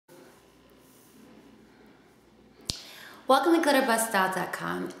Welcome to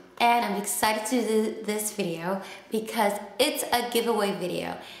glitterbuststyle.com, and I'm excited to do this video because it's a giveaway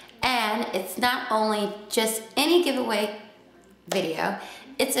video, and it's not only just any giveaway video,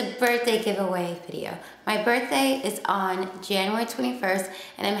 it's a birthday giveaway video. My birthday is on January 21st,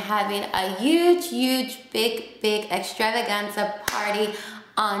 and I'm having a huge, big extravaganza party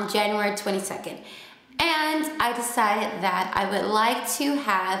on January 22nd. And I decided that I would like to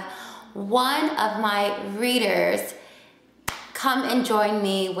have one of my readers come and join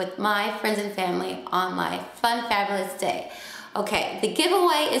me with my friends and family on my fun, fabulous day. Okay, the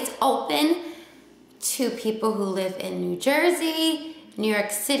giveaway is open to people who live in New Jersey, New York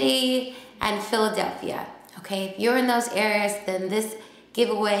City, and Philadelphia. Okay, if you're in those areas, then this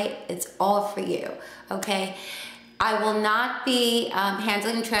giveaway is all for you. Okay, I will not be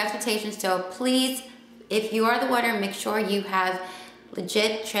handling transportation, so please, if you are the winner, make sure you have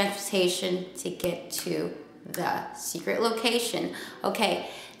legit transportation to get to the secret location. Okay,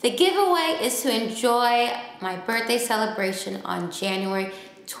 the giveaway is to enjoy my birthday celebration on January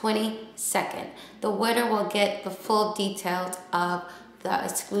 22nd. The winner will get the full details of the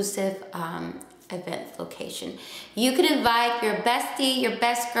exclusive event location. You can invite your bestie, your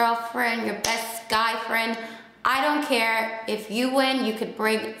best girlfriend, your best guy friend. I don't care. If you win, you could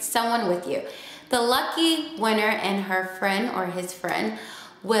bring someone with you. The lucky winner and her friend or his friend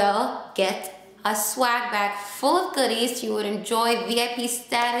will get a swag bag full of goodies. You would enjoy VIP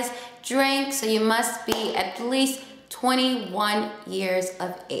status, drinks, so you must be at least 21 years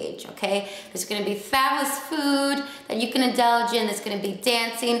of age, okay? There's gonna be fabulous food that you can indulge in. There's gonna be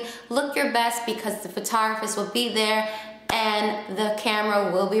dancing. Look your best because the photographers will be there and the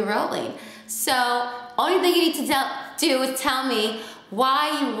camera will be rolling. So, only thing you need to do is tell me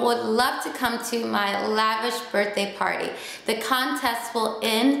why you would love to come to my lavish birthday party. The contest will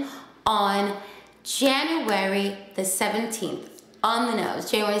end on January the 17th, on the nose.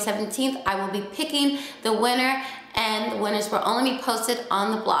 January 17th, I will be picking the winner, and the winners will only be posted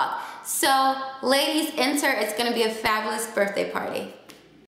on the blog. So, ladies, enter. It's gonna be a fabulous birthday party.